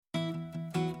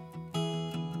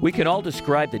We can all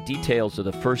describe the details of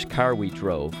the first car we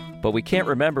drove, but we can't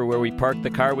remember where we parked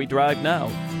the car we drive now.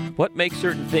 What makes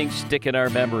certain things stick in our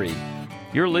memory?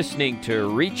 You're listening to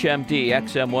ReachMD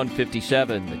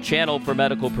XM157, the channel for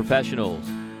medical professionals.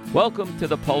 Welcome to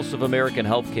the Pulse of American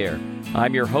Healthcare.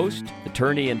 I'm your host,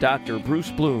 attorney and Dr.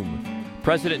 Bruce Bloom,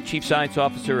 President and Chief Science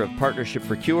Officer of Partnership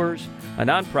for Cures, a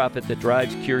nonprofit that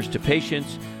drives cures to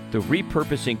patients through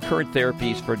repurposing current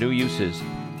therapies for new uses.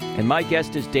 And my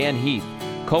guest is Dan Heath,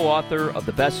 co-author of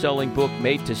the best-selling book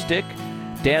Made to Stick.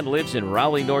 Dan lives in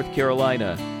Raleigh, North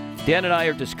Carolina. Dan and I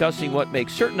are discussing what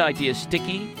makes certain ideas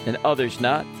sticky and others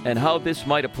not, and how this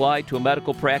might apply to a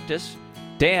medical practice.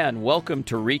 Dan, welcome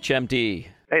to ReachMD.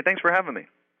 Hey, thanks for having me.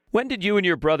 When did you and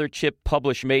your brother Chip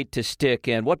publish Made to Stick,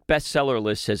 and what bestseller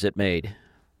lists has it made?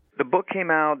 The book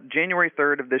came out January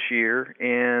 3rd of this year,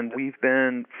 and we've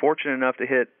been fortunate enough to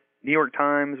hit New York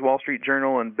Times, Wall Street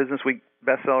Journal, and Business Week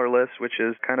bestseller lists, which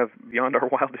is kind of beyond our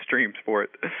wildest dreams for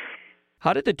it.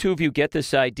 How did the two of you get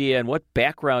this idea, and what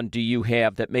background do you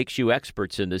have that makes you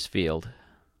experts in this field?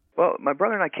 Well, my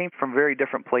brother and I came from very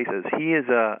different places. He is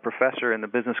a professor in the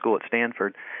business school at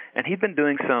Stanford, and he'd been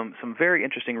doing some very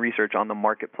interesting research on the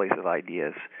marketplace of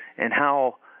ideas and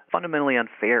how fundamentally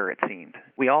unfair it seemed.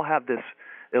 We all have this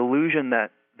illusion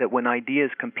that when ideas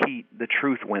compete, the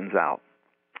truth wins out.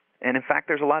 And in fact,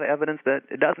 there's a lot of evidence that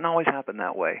it doesn't always happen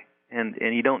that way. And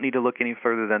you don't need to look any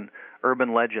further than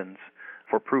urban legends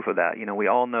for proof of that. You know, we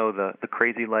all know the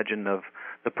crazy legend of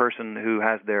the person who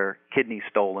has their kidney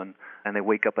stolen and they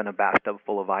wake up in a bathtub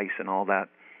full of ice and all that.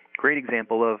 Great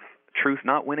example of truth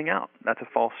not winning out. That's a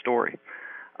false story.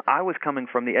 I was coming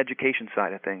from the education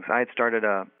side of things. I had started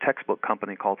a textbook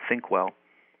company called ThinkWell,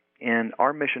 and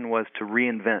our mission was to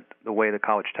reinvent the way the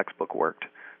college textbook worked.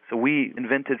 So we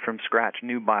invented from scratch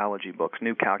new biology books,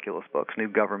 new calculus books, new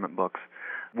government books,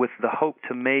 with the hope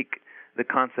to make the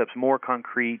concepts more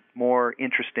concrete, more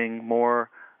interesting, more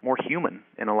human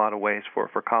in a lot of ways for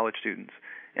college students.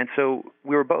 And so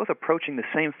we were both approaching the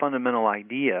same fundamental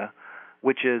idea,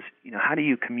 which is, how do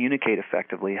you communicate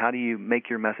effectively? How do you make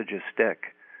your messages stick?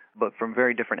 But from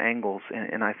very different angles.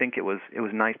 And I think it was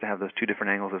nice to have those two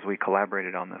different angles as we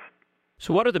collaborated on this.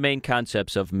 So what are the main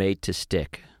concepts of Made to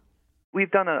Stick?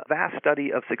 We've done a vast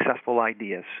study of successful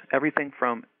ideas, everything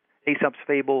from Aesop's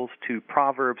fables to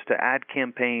proverbs to ad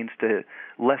campaigns to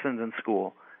lessons in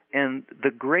school. And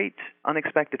the great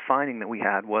unexpected finding that we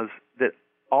had was that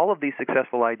all of these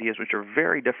successful ideas, which are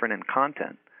very different in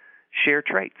content, share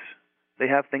traits. They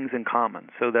have things in common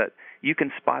so that you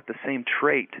can spot the same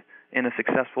trait in a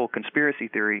successful conspiracy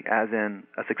theory as in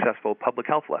a successful public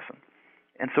health lesson.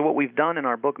 And so what we've done in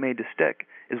our book Made to Stick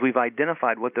is we've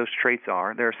identified what those traits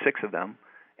are. There are 6 of them.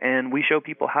 And we show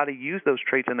people how to use those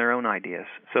traits in their own ideas.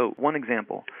 So one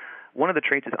example, one of the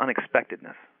traits is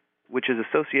unexpectedness, which is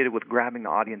associated with grabbing the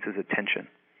audience's attention.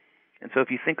 And so if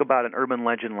you think about an urban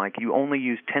legend like you only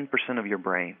use 10% of your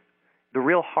brain, the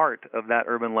real heart of that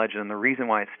urban legend and the reason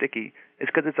why it's sticky is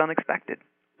because it's unexpected.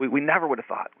 We never would have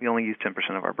thought we only use 10%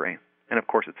 of our brain. And of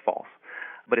course it's false.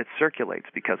 But it circulates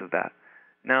because of that.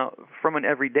 Now, from an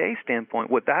everyday standpoint,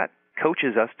 what that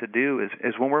coaches us to do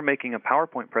is when we're making a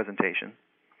PowerPoint presentation,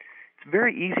 it's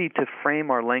very easy to frame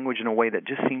our language in a way that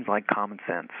just seems like common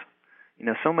sense.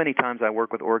 So many times I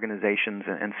work with organizations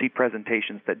and see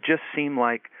presentations that just seem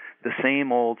like the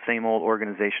same old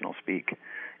organizational speak.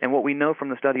 And what we know from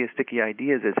the study of sticky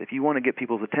ideas is if you want to get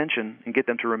people's attention and get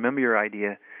them to remember your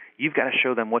idea, you've got to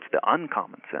show them what's the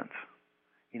uncommon sense.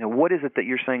 What is it that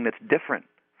you're saying that's different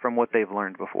from what they've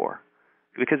learned before?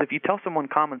 Because if you tell someone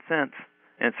common sense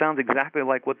and it sounds exactly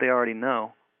like what they already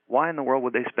know, why in the world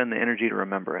would they spend the energy to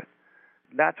remember it?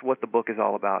 That's what the book is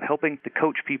all about, helping to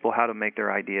coach people how to make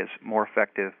their ideas more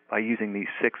effective by using these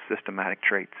 6 systematic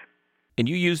traits. And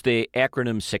you use the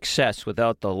acronym SUCCESS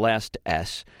without the last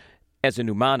S as a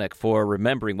mnemonic for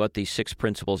remembering what these 6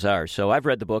 principles are. So I've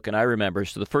read the book and I remember.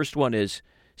 So the first one is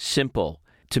simple.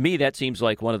 To me, that seems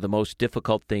like one of the most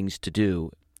difficult things to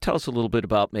do. Tell us a little bit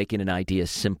about making an idea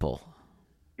simple.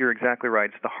 You're exactly right.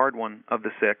 It's the hard one of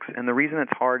the 6. And the reason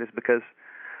it's hard is because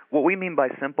what we mean by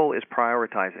simple is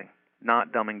prioritizing,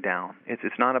 not dumbing down.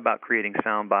 It's not about creating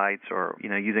sound bites or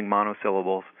using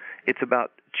monosyllables. It's about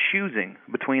choosing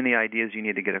between the ideas you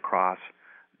need to get across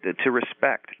to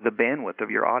respect the bandwidth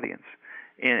of your audience.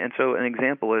 And so an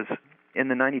example is in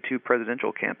the 92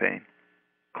 presidential campaign,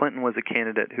 Clinton was a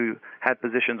candidate who had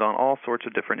positions on all sorts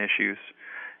of different issues,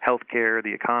 healthcare,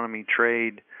 the economy,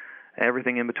 trade,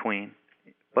 everything in between.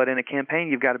 But in a campaign,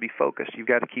 you've got to be focused. You've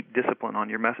got to keep discipline on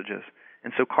your messages.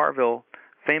 And so Carville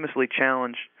famously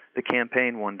challenged the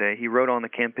campaign one day. He wrote on the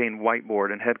campaign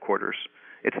whiteboard in headquarters,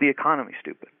 "It's the economy,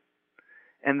 stupid."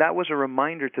 And that was a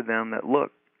reminder to them that,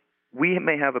 look, We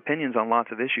may have opinions on lots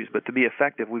of issues, but to be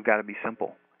effective, we've got to be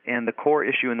simple. And the core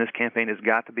issue in this campaign has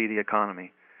got to be the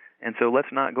economy. And so let's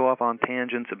not go off on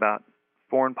tangents about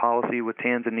foreign policy with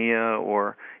Tanzania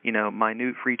or,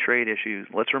 minute free trade issues.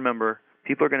 Let's remember,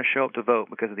 people are going to show up to vote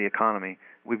because of the economy.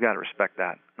 We've got to respect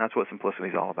that. That's what simplicity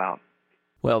is all about.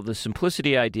 Well, the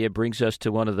simplicity idea brings us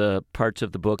to one of the parts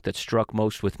of the book that struck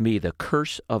most with me, the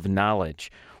curse of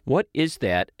knowledge. What is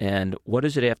that, and what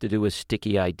does it have to do with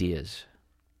sticky ideas?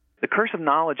 The curse of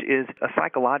knowledge is a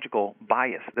psychological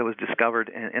bias that was discovered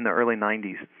in the early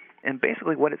 90s. And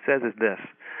basically what it says is this: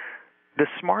 the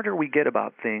smarter we get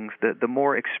about things, the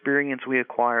more experience we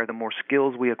acquire, the more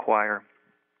skills we acquire,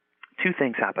 two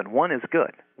things happen. One is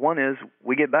good. One is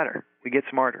we get better. We get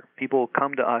smarter. People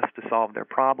come to us to solve their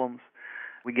problems.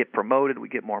 We get promoted. We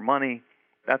get more money.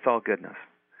 That's all goodness.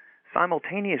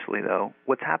 Simultaneously, though,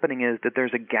 what's happening is that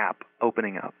there's a gap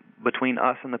opening up between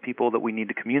us and the people that we need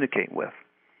to communicate with.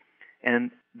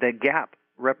 And the gap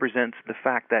represents the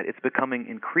fact that it's becoming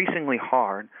increasingly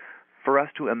hard for us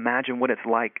to imagine what it's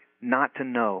like not to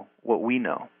know what we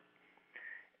know.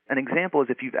 An example is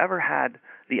if you've ever had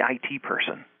the IT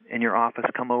person in your office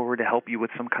come over to help you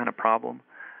with some kind of problem,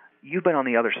 you've been on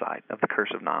the other side of the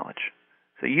curse of knowledge.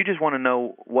 So you just want to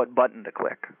know what button to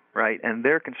click, right? And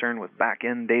they're concerned with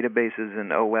back-end databases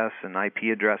and OS and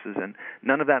IP addresses, and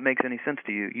none of that makes any sense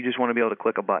to you. You just want to be able to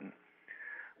click a button.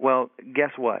 Well, guess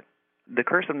what? The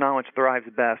curse of knowledge thrives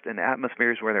best in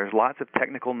atmospheres where there's lots of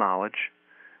technical knowledge,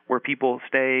 where people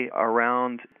stay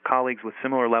around colleagues with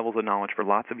similar levels of knowledge for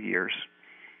lots of years,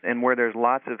 and where there's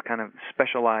lots of kind of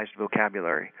specialized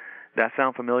vocabulary. That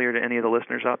sound familiar to any of the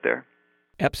listeners out there?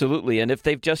 Absolutely, and if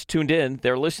they've just tuned in,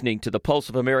 they're listening to the Pulse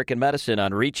of American Medicine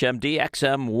on ReachMD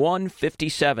XM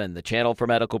 157, the channel for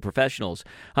medical professionals.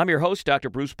 I'm your host, Dr.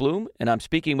 Bruce Bloom, and I'm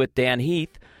speaking with Dan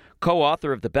Heath,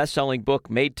 co-author of the best-selling book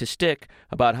Made to Stick,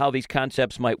 about how these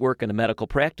concepts might work in a medical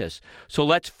practice. So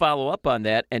let's follow up on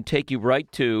that and take you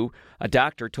right to a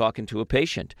doctor talking to a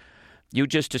patient. You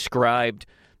just described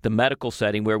the medical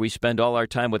setting where we spend all our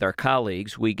time with our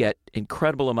colleagues. We get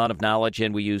incredible amount of knowledge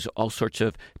and we use all sorts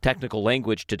of technical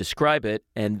language to describe it,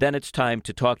 and then it's time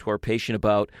to talk to our patient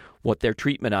about what their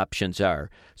treatment options are.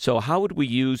 So how would we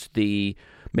use the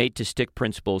made-to-stick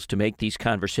principles to make these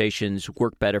conversations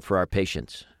work better for our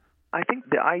patients? I think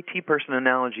the IT person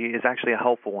analogy is actually a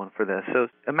helpful one for this. So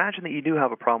imagine that you do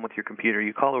have a problem with your computer.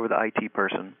 You call over the IT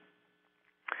person.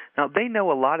 Now, they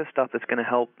know a lot of stuff that's going to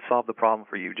help solve the problem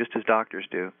for you, just as doctors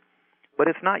do. But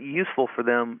it's not useful for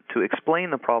them to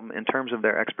explain the problem in terms of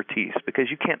their expertise, because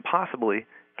you can't possibly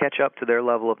catch up to their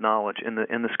level of knowledge in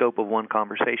the scope of one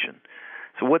conversation.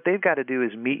 So what they've got to do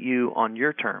is meet you on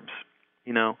your terms.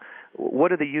 What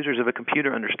do the users of a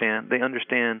computer understand? They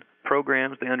understand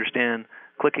programs. They understand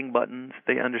clicking buttons.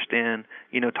 They understand,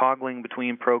 toggling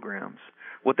between programs.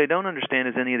 What they don't understand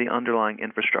is any of the underlying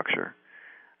infrastructure.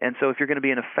 And so if you're going to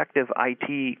be an effective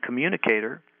IT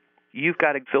communicator, you've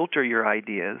got to filter your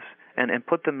ideas and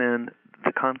put them in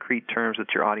the concrete terms that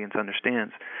your audience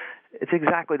understands. It's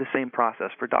exactly the same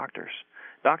process for doctors.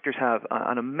 Doctors have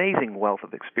an amazing wealth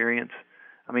of experience.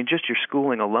 I mean, just your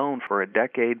schooling alone for a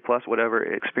decade plus whatever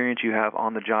experience you have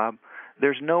on the job,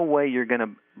 there's no way you're going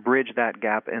to bridge that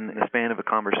gap in the span of a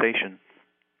conversation.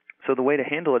 So the way to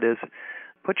handle it is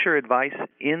put your advice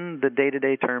in the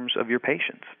day-to-day terms of your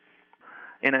patients.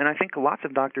 And I think lots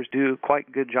of doctors do quite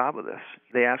a good job of this.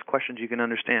 They ask questions you can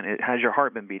understand. Has your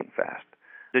heart been beating fast?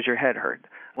 Does your head hurt?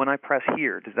 When I press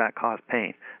here, does that cause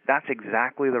pain? That's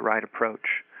exactly the right approach.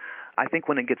 I think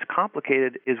when it gets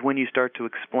complicated is when you start to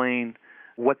explain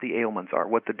what the ailments are,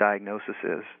 what the diagnosis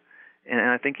is. And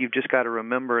I think you've just got to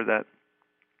remember that,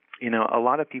 a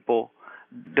lot of people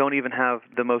don't even have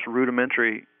the most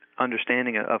rudimentary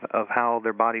understanding of how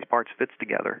their body's parts fits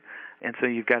together. And so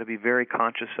you've got to be very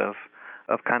conscious of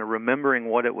kind of remembering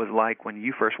what it was like when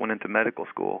you first went into medical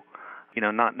school,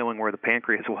 not knowing where the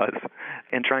pancreas was,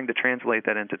 and trying to translate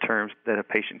that into terms that a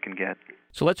patient can get.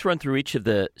 So let's run through each of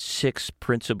the 6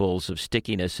 principles of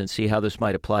stickiness and see how this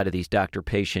might apply to these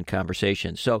doctor-patient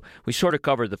conversations. So we sort of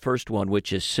covered the first one,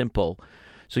 which is simple.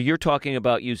 So you're talking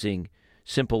about using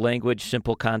simple language,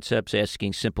 simple concepts,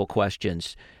 asking simple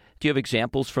questions. Do you have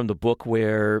examples from the book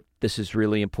where this is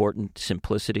really important,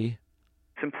 simplicity?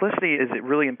 Simplicity is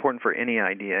really important for any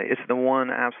idea. It's the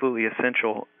one absolutely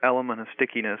essential element of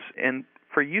stickiness. And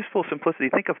for useful simplicity,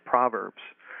 think of proverbs.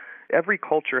 Every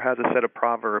culture has a set of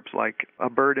proverbs like a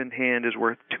bird in hand is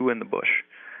worth 2 in the bush.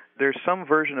 There's some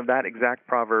version of that exact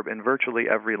proverb in virtually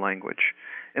every language.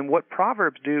 And what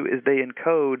proverbs do is they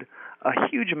encode a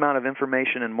huge amount of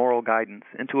information and moral guidance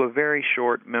into a very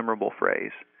short, memorable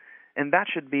phrase. And that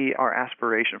should be our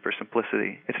aspiration for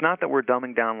simplicity. It's not that we're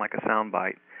dumbing down like a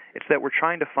soundbite. It's that we're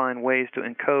trying to find ways to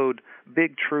encode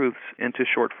big truths into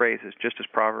short phrases, just as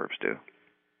Proverbs do.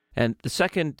 And the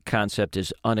second concept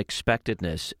is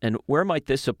unexpectedness. And where might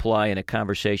this apply in a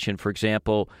conversation, for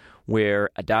example, where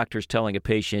a doctor's telling a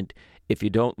patient, if you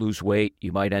don't lose weight,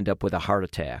 you might end up with a heart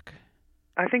attack?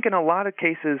 I think in a lot of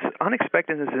cases,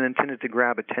 unexpectedness is intended to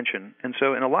grab attention. And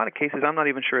so in a lot of cases, I'm not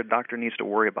even sure a doctor needs to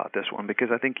worry about this one because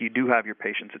I think you do have your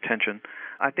patient's attention.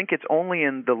 I think it's only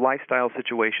in the lifestyle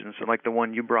situations, like the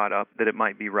one you brought up, that it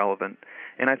might be relevant.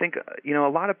 And I think, a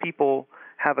lot of people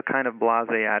have a kind of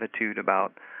blasé attitude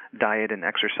about diet and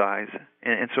exercise.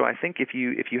 And so I think if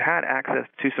you had access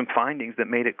to some findings that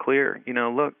made it clear,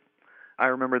 look, I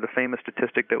remember the famous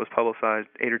statistic that was publicized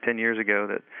 8 or 10 years ago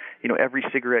that, every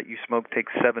cigarette you smoke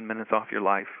takes 7 minutes off your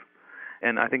life.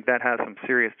 And I think that has some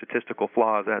serious statistical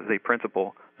flaws as a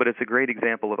principle, but it's a great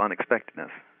example of unexpectedness.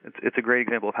 It's a great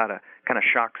example of how to kind of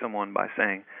shock someone by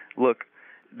saying, look,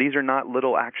 these are not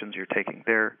little actions you're taking.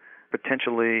 They're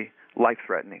potentially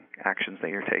life-threatening actions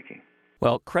that you're taking.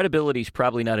 Well, credibility is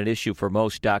probably not an issue for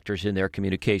most doctors in their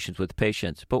communications with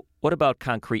patients, but what about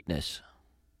concreteness?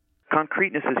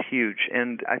 Concreteness is huge,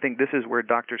 and I think this is where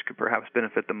doctors could perhaps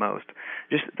benefit the most.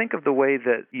 Just think of the way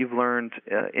that you've learned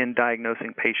in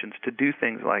diagnosing patients to do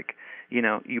things like,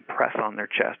 you press on their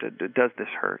chest. Does this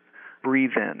hurt?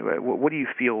 Breathe in. What do you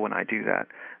feel when I do that?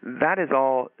 That is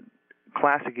all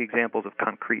classic examples of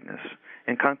concreteness.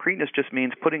 And concreteness just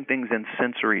means putting things in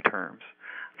sensory terms,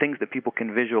 things that people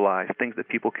can visualize, things that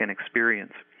people can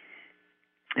experience.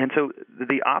 And so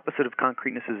the opposite of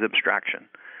concreteness is abstraction.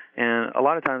 And a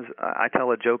lot of times I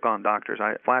tell a joke on doctors.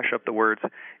 I flash up the words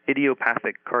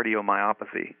idiopathic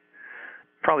cardiomyopathy.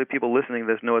 Probably people listening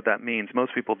to this know what that means.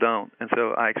 Most people don't. And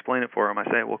so I explain it for them. I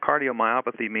say, well,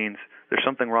 cardiomyopathy means there's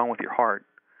something wrong with your heart.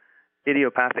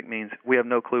 Idiopathic means we have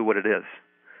no clue what it is.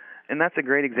 And that's a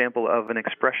great example of an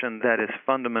expression that is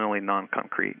fundamentally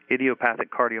non-concrete.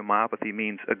 Idiopathic cardiomyopathy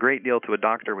means a great deal to a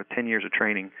doctor with 10 years of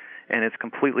training, and it's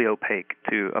completely opaque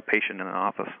to a patient in an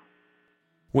office.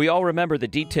 We all remember the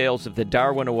details of the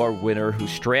Darwin Award winner who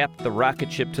strapped the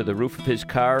rocket ship to the roof of his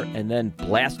car and then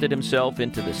blasted himself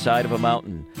into the side of a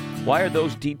mountain. Why are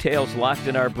those details locked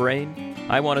in our brain?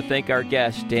 I want to thank our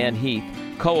guest, Dan Heath,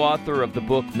 co-author of the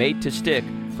book Made to Stick,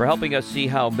 for helping us see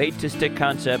how made-to-stick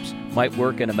concepts might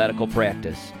work in a medical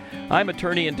practice. I'm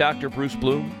attorney and Dr. Bruce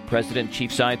Bloom, President and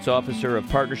Chief Science Officer of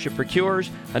Partnership for Cures,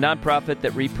 a nonprofit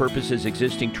that repurposes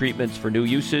existing treatments for new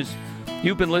uses.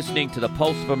 You've been listening to the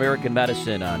Pulse of American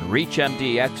Medicine on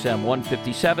ReachMD XM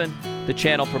 157, the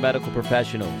channel for medical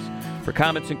professionals. For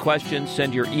comments and questions,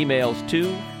 send your emails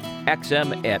to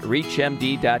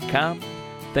xm@reachmd.com.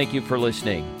 Thank you for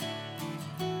listening.